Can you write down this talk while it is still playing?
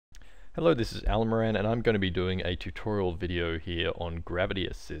Hello, this is Almaran, and I'm going to be doing a tutorial video here on gravity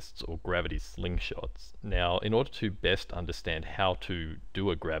assists or gravity slingshots. Now, in order to best understand how to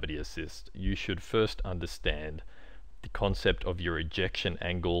do a gravity assist, you should first understand the concept of your ejection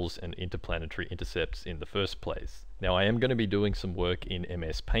angles and interplanetary intercepts in the first place. Now, I am going to be doing some work in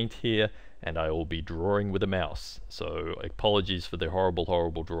MS Paint here, and I will be drawing with a mouse. So, apologies for the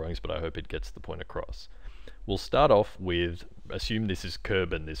horrible drawings, but I hope it gets the point across. We'll start off with, assume this is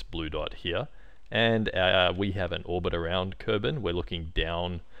Kerbal, this blue dot here, and we have an orbit around Kerbal. We're looking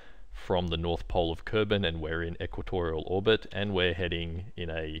down from the north pole of Kerbal, and we're in equatorial orbit, and we're heading in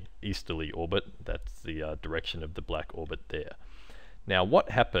a easterly orbit. That's the direction of the black orbit there. Now,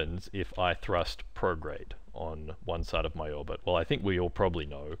 what happens if I thrust prograde on one side of my orbit? Well, I think we all probably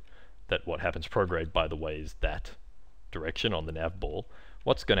know that what happens prograde, by the way, is that direction on the nav ball.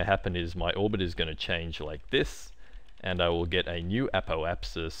 What's going to happen is my orbit is going to change like this, and I will get a new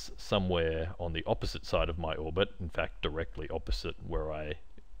apoapsis somewhere on the opposite side of my orbit, in fact directly opposite where I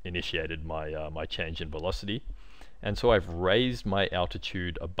initiated my change in velocity. And so I've raised my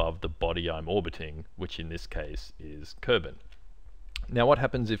altitude above the body I'm orbiting, which in this case is Kerbal. Now what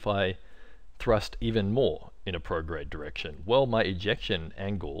happens if I thrust even more in a prograde direction? Well, my ejection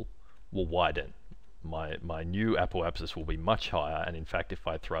angle will widen. My new apoapsis will be much higher, and in fact if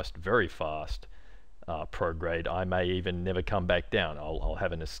I thrust very fast prograde, I may even never come back down. I'll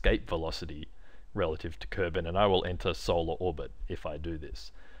have an escape velocity relative to Kerbal, and I will enter solar orbit if I do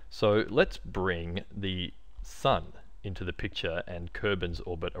this. So let's bring the Sun into the picture and Kerbal's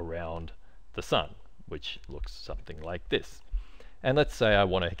orbit around the Sun, which looks something like this. And let's say I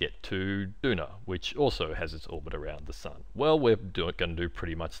want to get to Duna, which also has its orbit around the Sun. Well, we're going to do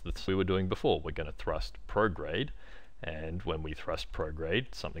pretty much the we were doing before. We're going to thrust prograde, and when we thrust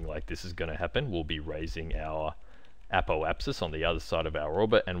prograde, something like this is going to happen. We'll be raising our apoapsis on the other side of our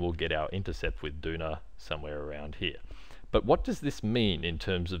orbit, and we'll get our intercept with Duna somewhere around here. But what does this mean in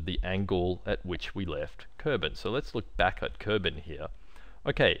terms of the angle at which we left Kerbal? So let's look back at Kerbal here.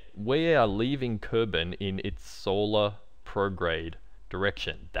 Okay, we are leaving Kerbal in its solar prograde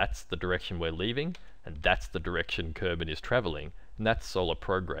direction. That's the direction we're leaving, and that's the direction Kerbal is traveling, and that's solar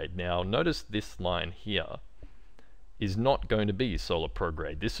prograde. Now notice this line here is not going to be solar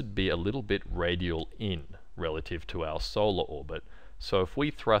prograde. This would be a little bit radial in relative to our solar orbit. So if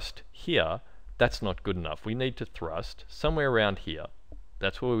we thrust here, that's not good enough. We need to thrust somewhere around here.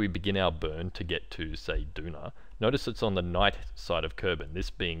 That's where we begin our burn to get to, say, Duna. Notice it's on the night side of Kerbal, this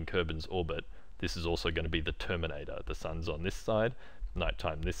being Kerbal's orbit. This is also going to be the terminator. The Sun's on this side,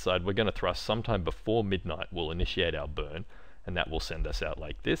 nighttime this side. We're going to thrust sometime before midnight. We'll initiate our burn, and that will send us out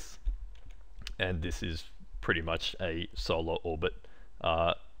like this. And this is pretty much a solar orbit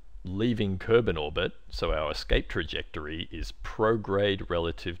leaving Kerbal orbit. So our escape trajectory is prograde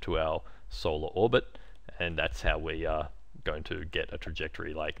relative to our solar orbit, and that's how we are going to get a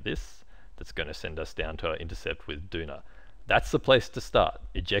trajectory like this that's going to send us down to our intercept with Duna. That's the place to start,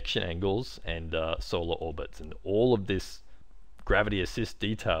 ejection angles and solar orbits, and all of this gravity assist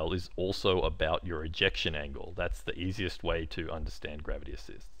detail is also about your ejection angle. That's the easiest way to understand gravity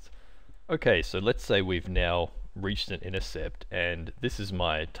assists. Okay, so let's say we've now reached an intercept, and this is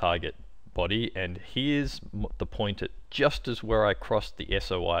my target body, and here's the point at just as where I crossed the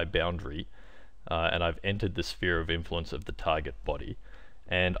SOI boundary, and I've entered the sphere of influence of the target body.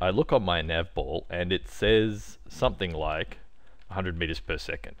 And I look on my nav ball, and it says something like 100 meters per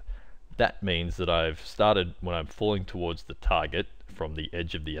second. That means that I've started, when I'm falling towards the target from the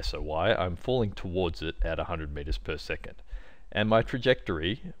edge of the SOI, I'm falling towards it at 100 meters per second. And my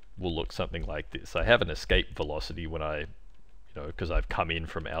trajectory will look something like this. I have an escape velocity when because I've come in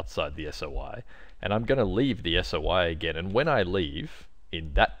from outside the SOI, and I'm going to leave the SOI again. And when I leave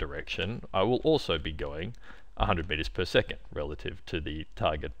in that direction, I will also be going 100 meters per second relative to the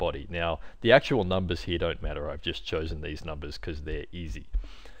target body. Now, the actual numbers here don't matter. I've just chosen these numbers because they're easy.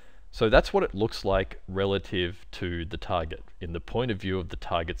 So that's what it looks like relative to the target in the point of view of the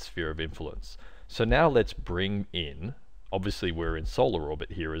target sphere of influence. So now let's bring in, obviously we're in solar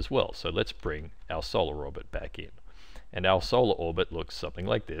orbit here as well, so let's bring our solar orbit back in. And our solar orbit looks something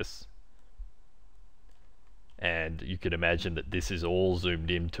like this. And you can imagine that this is all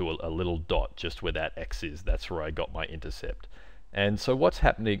zoomed into a little dot just where that X is. That's where I got my intercept. And so what's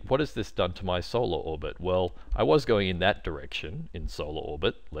happening? What has this done to my solar orbit? Well, I was going in that direction in solar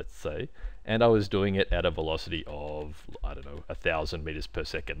orbit, let's say, and I was doing it at a velocity of, I don't know, 1,000 meters per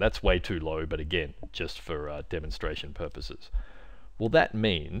second. That's way too low, but again, just for demonstration purposes. Well, that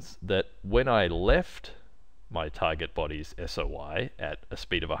means that when I left my target body's SOI at a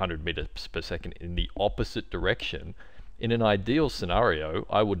speed of 100 meters per second in the opposite direction, In an ideal scenario,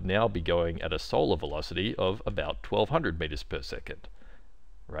 I would now be going at a solar velocity of about 1200 meters per second,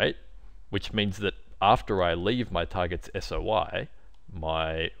 right? Which means that after I leave my target's SOI,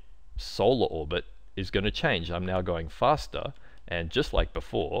 my solar orbit is going to change. I'm now going faster, and just like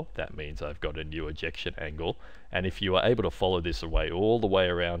before, that means I've got a new ejection angle. And if you are able to follow this away all the way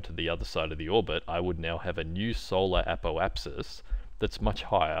around to the other side of the orbit, I would now have a new solar apoapsis that's much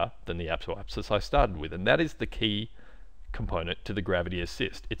higher than the apoapsis I started with. And that is the key component to the gravity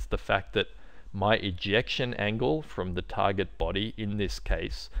assist. It's the fact that my ejection angle from the target body in this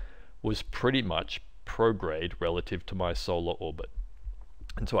case was pretty much prograde relative to my solar orbit.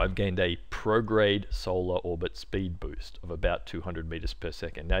 And so I've gained a prograde solar orbit speed boost of about 200 meters per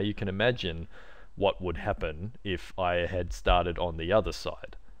second. Now you can imagine what would happen if I had started on the other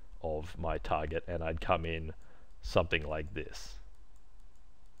side of my target and I'd come in something like this.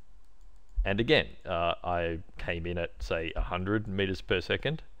 And again, I came in at, say, 100 meters per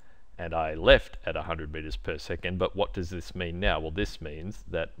second, and I left at 100 meters per second. But what does this mean now? Well, this means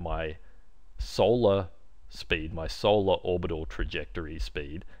that my solar speed, my solar orbital trajectory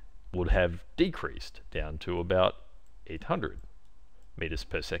speed, would have decreased down to about 800 meters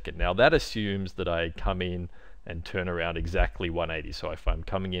per second. Now that assumes that I come in and turn around exactly 180. So if I'm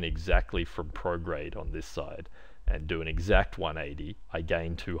coming in exactly from prograde on this side and do an exact 180, I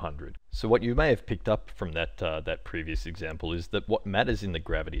gain 200. So what you may have picked up from that previous example is that what matters in the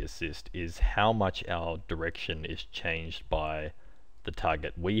gravity assist is how much our direction is changed by the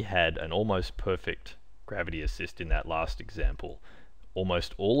target. We had an almost perfect gravity assist in that last example.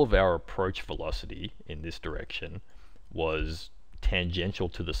 Almost all of our approach velocity in this direction was tangential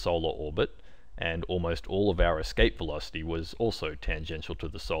to the solar orbit, and almost all of our escape velocity was also tangential to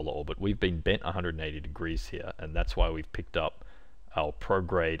the solar orbit. We've been bent 180 degrees here, and that's why we've picked up our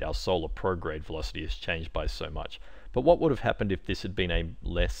prograde, our solar prograde velocity has changed by so much. But what would have happened if this had been a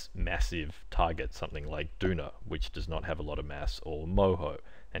less massive target, something like Duna, which does not have a lot of mass, or Moho,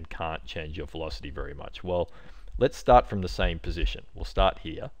 and can't change your velocity very much? Well, let's start from the same position. We'll start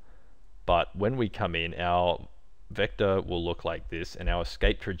here, but when we come in, our vector will look like this, and our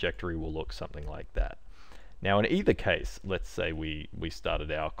escape trajectory will look something like that. Now in either case, let's say we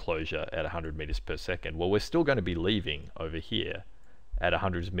started our closure at 100 meters per second. Well, we're still going to be leaving over here at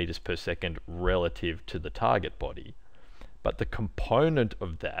 100 meters per second relative to the target body. But the component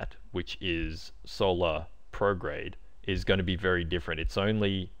of that, which is solar prograde, is going to be very different. It's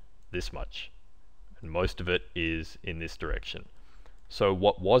only this much, and most of it is in this direction. So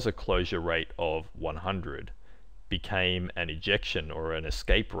what was a closure rate of 100 became an ejection or an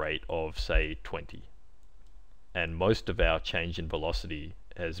escape rate of, say, 20. And most of our change in velocity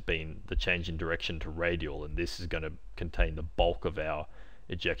has been the change in direction to radial, and this is going to contain the bulk of our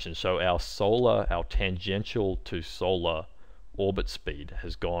ejection. So our tangential to solar orbit speed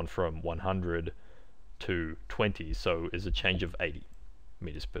has gone from 100 to 20, so is a change of 80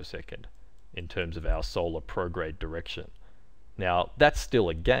 meters per second in terms of our solar prograde direction. Now that's still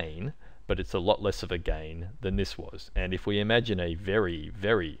a gain, but it's a lot less of a gain than this was. And if we imagine a very,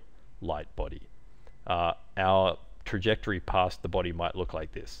 very light body, our trajectory past the body might look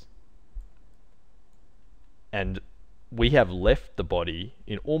like this. And we have left the body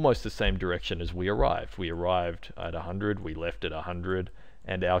in almost the same direction as we arrived. We arrived at 100, we left at 100,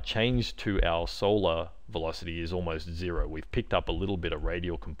 and our change to our solar velocity is almost zero. We've picked up a little bit of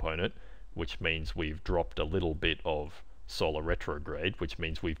radial component, which means we've dropped a little bit of solar retrograde, which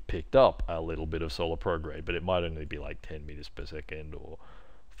means we've picked up a little bit of solar prograde, but it might only be like 10 meters per second or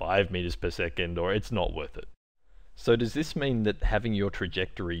 5 meters per second, or it's not worth it. So does this mean that having your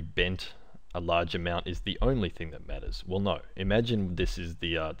trajectory bent a large amount is the only thing that matters? Well, no. Imagine this is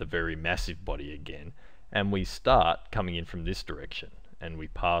the very massive body again, and we start coming in from this direction, and we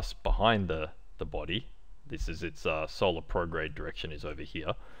pass behind the body. This is its solar prograde direction is over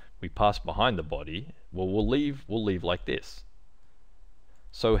here. We pass behind the body. Well, we'll leave like this.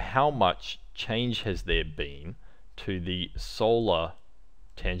 So how much change has there been to the solar,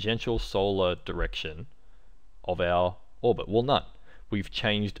 tangential solar direction of our orbit? Well, none. We've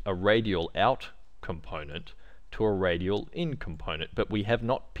changed a radial out component to a radial in component, but we have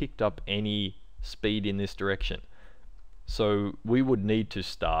not picked up any speed in this direction. So we would need to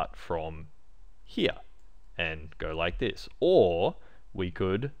start from here and go like this, or we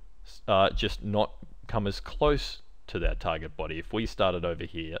could just not come as close to that target body. If we started over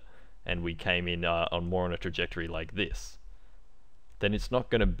here and we came in more on a trajectory like this, then it's not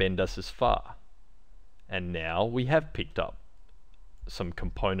going to bend us as far. And now we have picked up some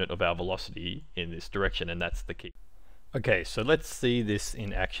component of our velocity in this direction, and that's the key. Okay, so let's see this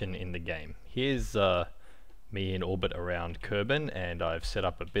in action in the game. Here's me in orbit around Kerbin, and I've set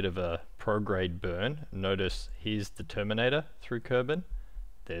up a bit of a prograde burn. Notice here's the terminator through Kerbin.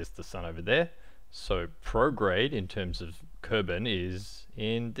 There's the sun over there. So prograde in terms of Kerbin is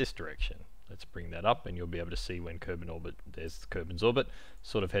in this direction. Let's bring that up and you'll be able to see when Kerbin orbit, there's Kerbin's orbit,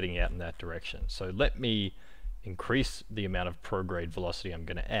 sort of heading out in that direction. So let me increase the amount of prograde velocity I'm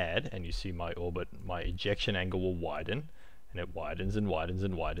going to add, and you see my orbit, my ejection angle will widen, and it widens and widens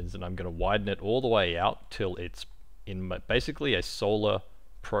and widens, and I'm going to widen it all the way out till it's in basically a solar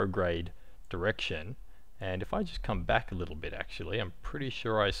prograde direction. And if I just come back a little bit, actually, I'm pretty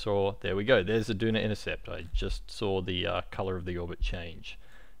sure I saw, there we go, there's the Duna intercept. I just saw the color of the orbit change.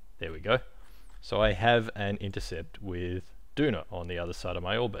 There we go. So I have an intercept with Duna on the other side of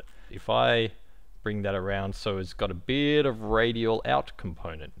my orbit. If I bring that around, so it's got a bit of radial out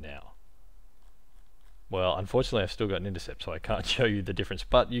component now. Well, unfortunately I've still got an intercept, so I can't show you the difference,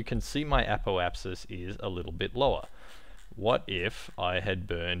 but you can see my apoapsis is a little bit lower. What if I had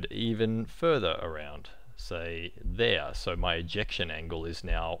burned even further around, say there? So my ejection angle is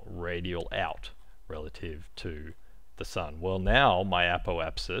now radial out relative to the sun. Well, now my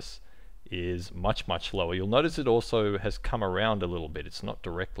apoapsis is much, much lower. You'll notice it also has come around a little bit. It's not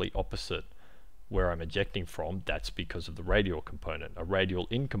directly opposite where I'm ejecting from. That's because of the radial component. A radial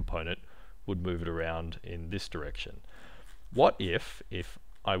in component would move it around in this direction. What if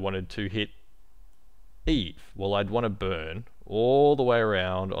I wanted to hit Eve? Well, I'd want to burn all the way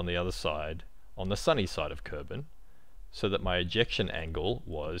around on the other side, on the sunny side of Kerbin, so that my ejection angle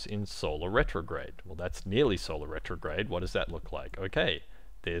was in solar retrograde. Well, that's nearly solar retrograde. What does that look like? Okay,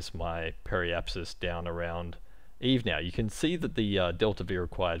 there's my periapsis down around Eve now. You can see that the delta V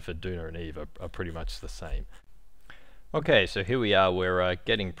required for Duna and Eve are pretty much the same. Okay, so here we are. We're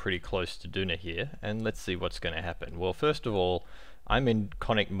getting pretty close to Duna here, and let's see what's going to happen. Well, first of all, I'm in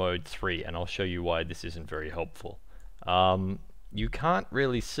conic mode 3, and I'll show you why this isn't very helpful. You can't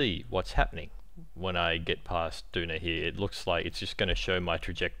really see what's happening when I get past Duna here. It looks like it's just going to show my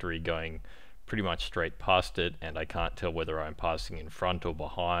trajectory going pretty much straight past it, and I can't tell whether I'm passing in front or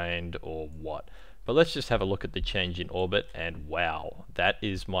behind or what. But let's just have a look at the change in orbit, and wow, that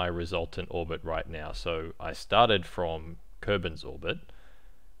is my resultant orbit right now. So I started from Kerbin's orbit,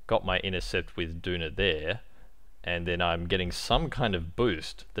 got my intercept with Duna there, and then I'm getting some kind of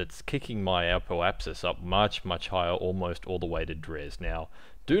boost that's kicking my apoapsis up much, much higher, almost all the way to Dres. Now,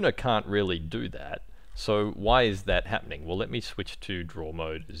 Duna can't really do that, so why is that happening? Well, let me switch to draw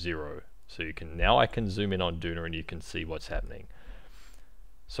mode 0. So you can, now I can zoom in on Duna and you can see what's happening.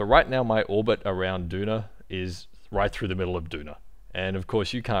 So right now my orbit around Duna is right through the middle of Duna. And of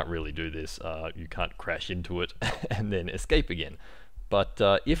course you can't really do this. You can't crash into it and then escape again. But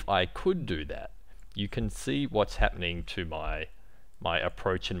if I could do that, you can see what's happening to my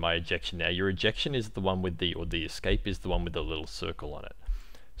approach and my ejection. Now your ejection is the one with the, or the escape is the one with the little circle on it.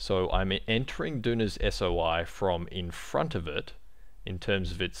 So I'm entering Duna's SOI from in front of it in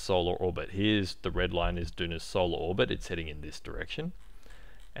terms of its solar orbit. Here's the red line is Duna's solar orbit. It's heading in this direction.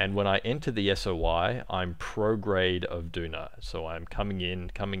 And when I enter the SOI, I'm prograde of Duna. So I'm coming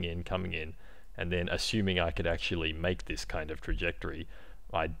in, and then assuming I could actually make this kind of trajectory,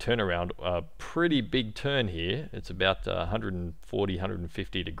 I'd turn around a pretty big turn here. It's about 140,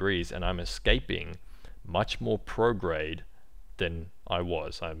 150 degrees, and I'm escaping much more prograde than I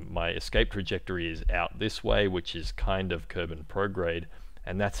was. My escape trajectory is out this way, which is kind of Kerbin prograde,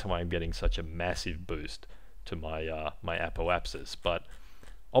 and that's how I'm getting such a massive boost to my my apoapsis. But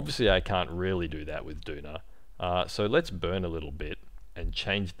obviously I can't really do that with Duna. So let's burn a little bit and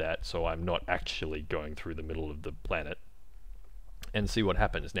change that so I'm not actually going through the middle of the planet and see what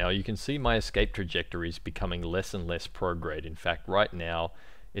happens. Now you can see my escape trajectory is becoming less and less prograde. In fact, right now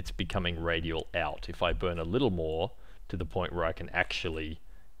it's becoming radial out. If I burn a little more to the point where I can actually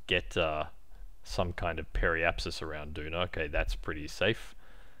get some kind of periapsis around Duna, okay, that's pretty safe.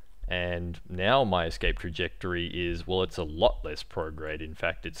 And now my escape trajectory is, well, it's a lot less prograde. In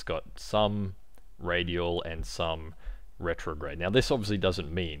fact, it's got some radial and some retrograde. Now this obviously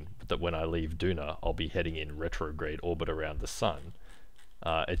doesn't mean that when I leave Duna I'll be heading in retrograde orbit around the sun.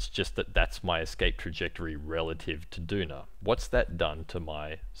 It's just that that's my escape trajectory relative to Duna. What's that done to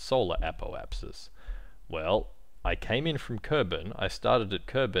my solar apoapsis? Well, I came in from Kerbin, I started at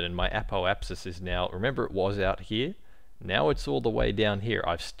Kerbin, and my apoapsis is now, remember it was out here? Now it's all the way down here.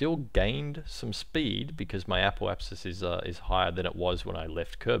 I've still gained some speed because my apoapsis is higher than it was when I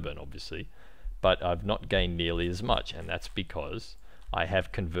left Kerbin, obviously, but I've not gained nearly as much, and that's because I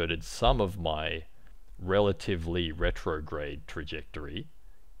have converted some of my relatively retrograde trajectory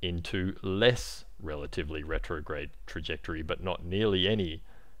into less relatively retrograde trajectory, but not nearly any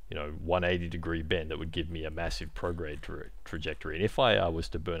 180-degree bend that would give me a massive prograde trajectory. And if I was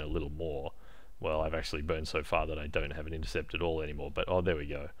to burn a little more, well, I've actually burned so far that I don't have an intercept at all anymore. But oh, there we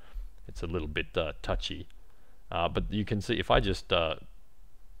go. It's a little bit touchy. But you can see if I just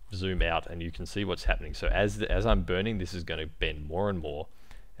zoom out, and you can see what's happening. So as I'm burning, this is going to bend more and more,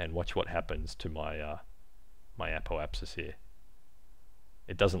 and watch what happens to my my apoapsis here.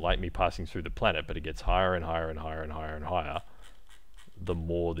 It doesn't like me passing through the planet, but it gets higher and higher and higher and higher and higher the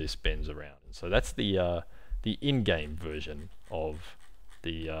more this bends around. So that's the in-game version of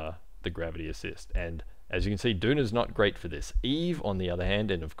the gravity assist. And as you can see, Duna's not great for this. Eve, on the other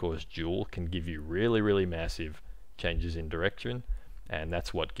hand, and of course Joule, can give you really, really massive changes in direction, and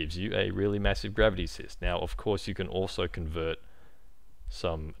that's what gives you a really massive gravity assist. Now, of course, you can also convert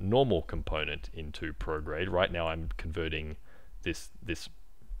some normal component into prograde. Right now, I'm converting this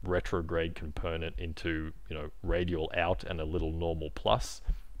retrograde component into radial out and a little normal plus.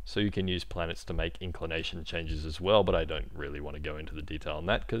 So you can use planets to make inclination changes as well, but I don't really want to go into the detail on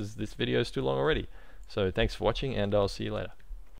that because this video is too long already. So thanks for watching, and I'll see you later.